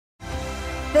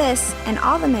This, and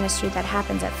all the ministry that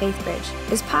happens at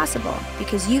Faithbridge, is possible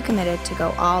because you committed to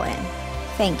go all in.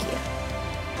 Thank you.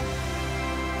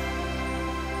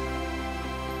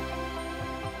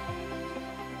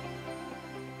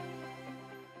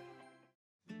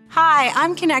 Hi,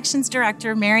 I'm Connections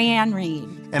Director Mary Ann Reed.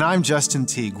 And I'm Justin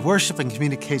Teague, Worship and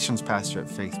Communications Pastor at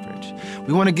Faithbridge.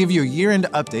 We want to give you a year-end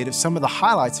update of some of the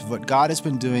highlights of what God has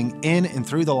been doing in and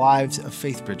through the lives of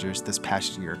Faithbridgers this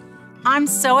past year. I'm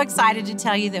so excited to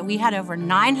tell you that we had over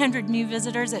 900 new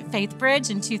visitors at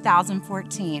Faithbridge in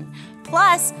 2014.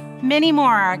 Plus, many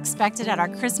more are expected at our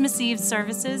Christmas Eve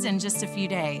services in just a few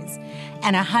days.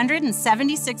 And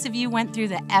 176 of you went through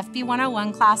the FB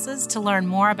 101 classes to learn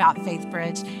more about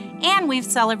Faithbridge, and we've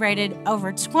celebrated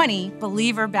over 20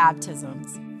 believer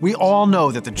baptisms. We all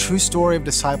know that the true story of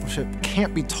discipleship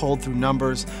can't be told through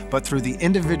numbers, but through the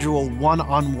individual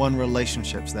one-on-one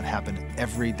relationships that happen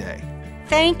every day.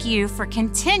 Thank you for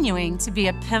continuing to be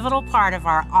a pivotal part of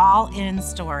our all-in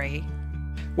story.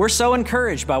 We're so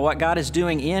encouraged by what God is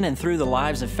doing in and through the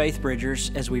lives of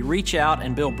Faithbridgers as we reach out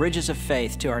and build bridges of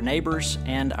faith to our neighbors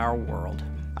and our world.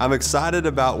 I'm excited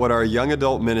about what our young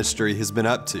adult ministry has been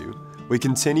up to. We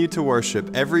continue to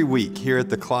worship every week here at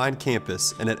the Klein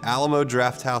campus and at Alamo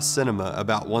Drafthouse Cinema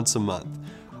about once a month.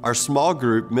 Our small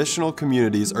group missional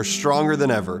communities are stronger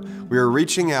than ever. We are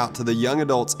reaching out to the young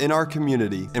adults in our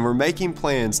community, and we're making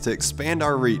plans to expand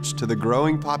our reach to the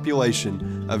growing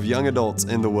population of young adults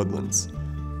in the Woodlands.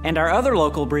 And our other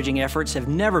local bridging efforts have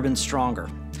never been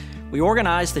stronger. We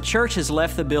organized The Church Has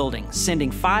Left the Building, sending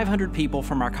 500 people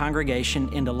from our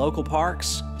congregation into local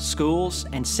parks, schools,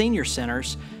 and senior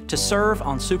centers to serve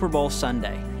on Super Bowl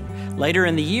Sunday. Later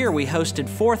in the year, we hosted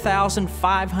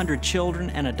 4,500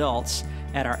 children and adults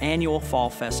at our annual Fall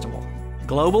Festival.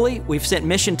 Globally, we've sent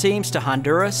mission teams to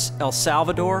Honduras, El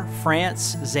Salvador,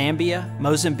 France, Zambia,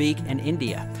 Mozambique, and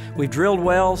India. We've drilled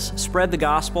wells, spread the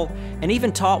gospel, and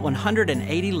even taught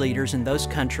 180 leaders in those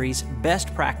countries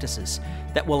best practices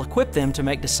that will equip them to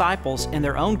make disciples in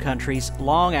their own countries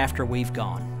long after we've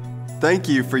gone. Thank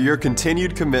you for your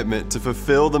continued commitment to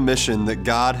fulfill the mission that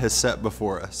God has set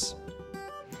before us.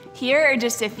 Here are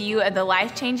just a few of the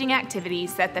life-changing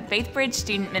activities that the Faithbridge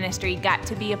Student Ministry got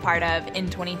to be a part of in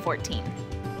 2014.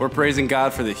 We're praising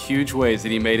God for the huge ways that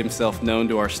He made Himself known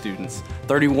to our students.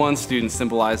 31 students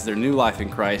symbolized their new life in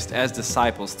Christ as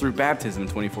disciples through baptism in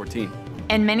 2014.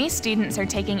 And many students are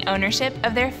taking ownership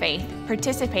of their faith,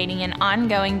 participating in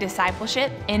ongoing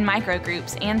discipleship in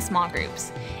microgroups and small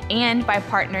groups, and by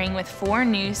partnering with 4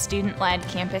 new student-led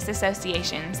campus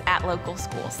associations at local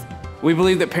schools. We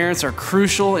believe that parents are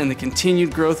crucial in the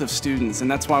continued growth of students, and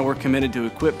that's why we're committed to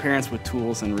equip parents with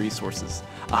tools and resources.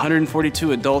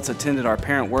 142 adults attended our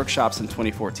parent workshops in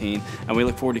 2014, and we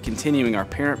look forward to continuing our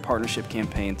parent partnership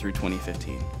campaign through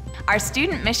 2015. Our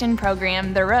student mission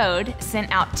program, The Road,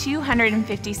 sent out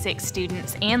 256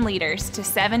 students and leaders to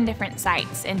 7 different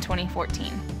sites in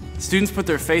 2014. Students put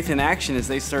their faith in action as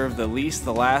they serve the least,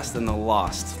 the last, and the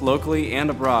lost. Locally and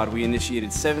abroad, we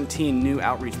initiated 17 new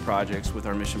outreach projects with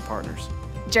our mission partners.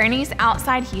 Journeys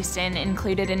outside Houston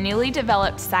included a newly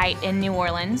developed site in New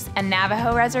Orleans, a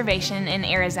Navajo reservation in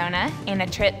Arizona, and a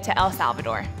trip to El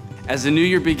Salvador. As the new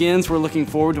year begins, we're looking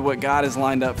forward to what God has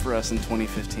lined up for us in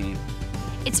 2015.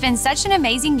 It's been such an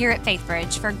amazing year at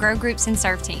Faithbridge for grow groups and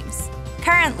serve teams.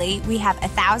 Currently, we have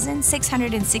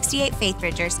 1,668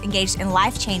 Faithbridgers engaged in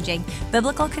life-changing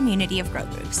biblical community of grow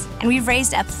groups. And we've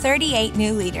raised up 38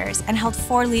 new leaders and held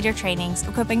 4 leader trainings,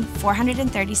 equipping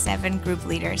 437 group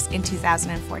leaders in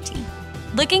 2014.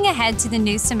 Looking ahead to the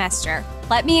new semester,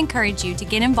 let me encourage you to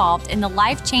get involved in the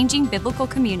life-changing biblical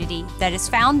community that is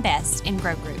found best in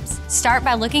grow groups. Start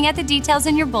by looking at the details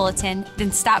in your bulletin,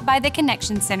 then stop by the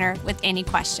Connection Center with any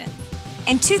question.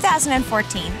 In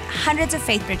 2014, hundreds of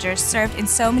Faithbridgers served in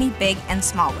so many big and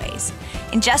small ways.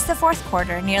 In just the 4th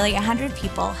quarter, nearly 100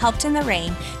 people helped in the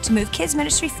rain to move kids'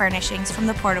 ministry furnishings from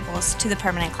the portables to the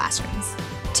permanent classrooms.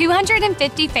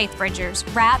 250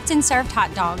 Faithbridgers wrapped and served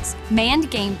hot dogs, manned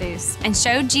game booths, and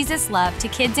showed Jesus' love to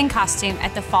kids in costume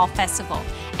at the Fall Festival,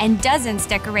 and dozens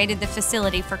decorated the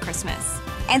facility for Christmas.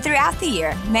 And throughout the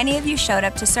year, many of you showed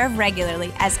up to serve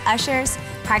regularly as ushers,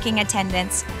 parking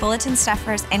attendants, bulletin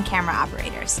stuffers, and camera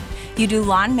operators. You do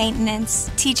lawn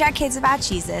maintenance, teach our kids about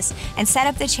Jesus, and set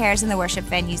up the chairs in the worship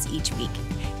venues each week.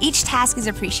 Each task is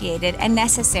appreciated and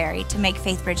necessary to make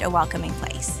Faithbridge a welcoming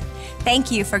place. Thank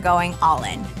you for going all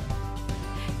in.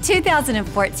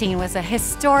 2014 was a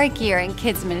historic year in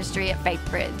kids ministry at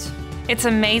Faithbridge. It's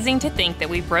amazing to think that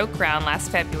we broke ground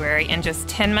last February and just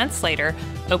 10 months later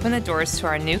opened the doors to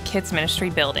our new kids ministry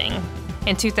building.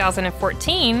 In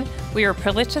 2014, we were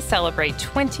privileged to celebrate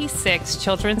 26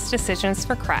 children's decisions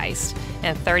for Christ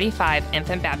and 35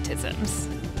 infant baptisms.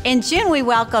 In June, we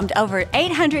welcomed over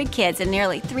 800 kids and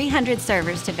nearly 300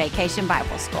 servers to Vacation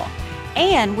Bible School.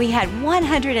 And we had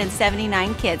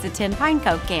 179 kids attend Pine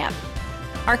Cove Camp.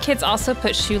 Our kids also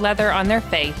put shoe leather on their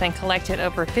faith and collected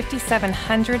over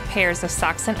 5,700 pairs of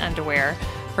socks and underwear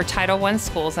for Title I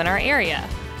schools in our area.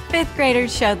 Fifth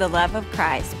graders showed the love of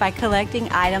Christ by collecting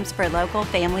items for local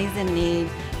families in need,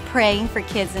 praying for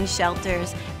kids in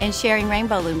shelters, and sharing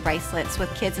rainbow loom bracelets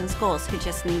with kids in schools who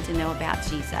just need to know about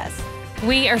Jesus.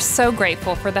 We are so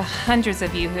grateful for the hundreds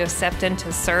of you who have stepped in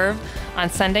to serve on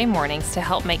Sunday mornings to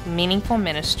help make meaningful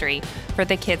ministry for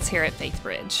the kids here at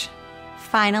Faithbridge.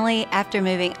 Finally, after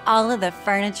moving all of the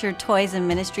furniture, toys, and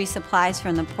ministry supplies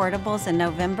from the portables in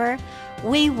November,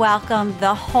 we welcomed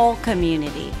the whole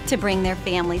community to bring their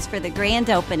families for the grand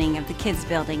opening of the Kids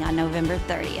Building on November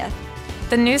 30th.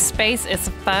 The new space is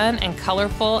fun and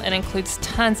colorful and includes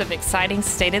tons of exciting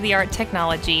state-of-the-art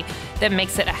technology that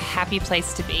makes it a happy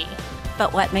place to be.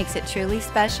 But what makes it truly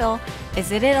special is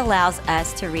that it allows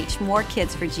us to reach more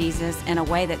kids for Jesus in a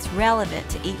way that's relevant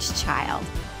to each child.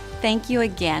 Thank you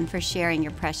again for sharing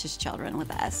your precious children with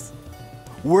us.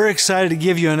 We're excited to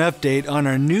give you an update on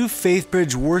our new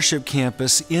Faithbridge worship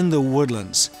campus in the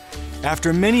Woodlands.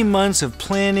 After many months of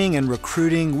planning and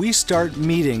recruiting, we start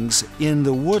meetings in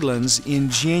the Woodlands in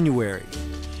January.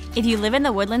 If you live in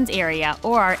the Woodlands area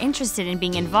or are interested in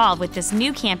being involved with this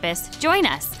new campus, join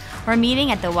us. We're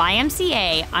meeting at the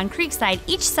YMCA on Creekside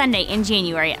each Sunday in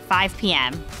January at 5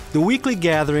 p.m. The weekly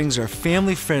gatherings are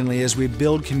family-friendly as we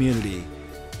build community.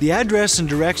 The address and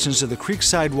directions to the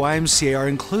Creekside YMCA are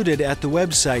included at the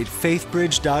website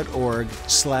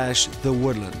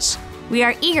faithbridge.org/thewoodlands. We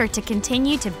are eager to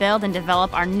continue to build and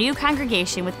develop our new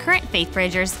congregation with current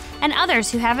Faithbridgers and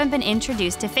others who haven't been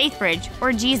introduced to Faithbridge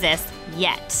or Jesus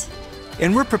yet.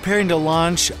 And we're preparing to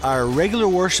launch our regular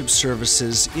worship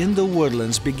services in the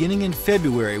Woodlands beginning in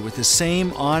February with the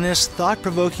same honest,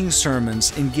 thought-provoking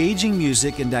sermons, engaging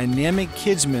music, and dynamic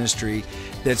kids ministry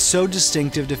that's so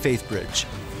distinctive to Faithbridge.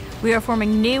 We are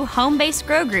forming new home-based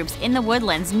grow groups in the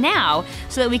Woodlands now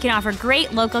so that we can offer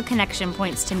great local connection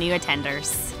points to new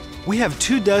attenders. We have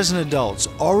 24 adults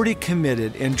already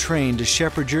committed and trained to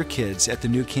shepherd your kids at the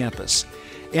new campus.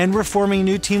 And we're forming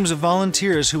new teams of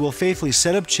volunteers who will faithfully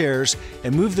set up chairs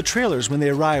and move the trailers when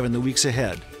they arrive in the weeks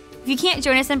ahead. If you can't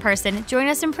join us in person, join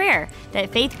us in prayer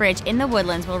that Faithbridge in the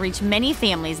Woodlands will reach many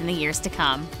families in the years to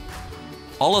come.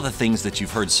 All of the things that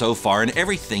you've heard so far and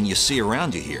everything you see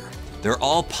around you here, they're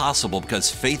all possible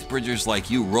because Faithbridgers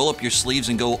like you roll up your sleeves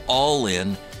and go all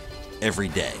in every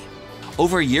day.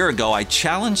 Over a year ago, I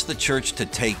challenged the church to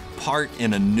take part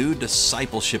in a new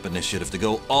discipleship initiative to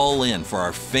go all in for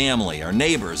our family, our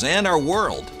neighbors, and our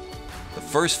world. The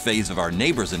first phase of our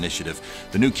Neighbors Initiative,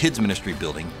 the new kids ministry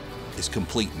building, is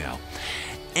complete now.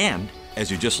 And as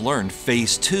you just learned,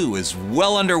 phase 2 is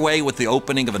well underway with the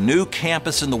opening of a new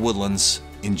campus in the Woodlands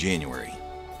in January.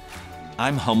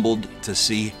 I'm humbled to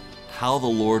see how the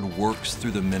Lord works through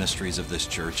the ministries of this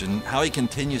church and how He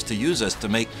continues to use us to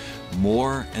make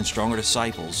more and stronger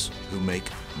disciples who make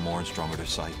more and stronger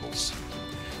disciples.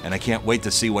 And I can't wait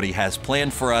to see what He has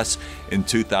planned for us in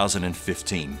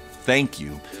 2015. Thank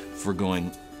you for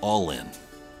going all in,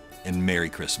 and Merry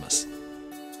Christmas.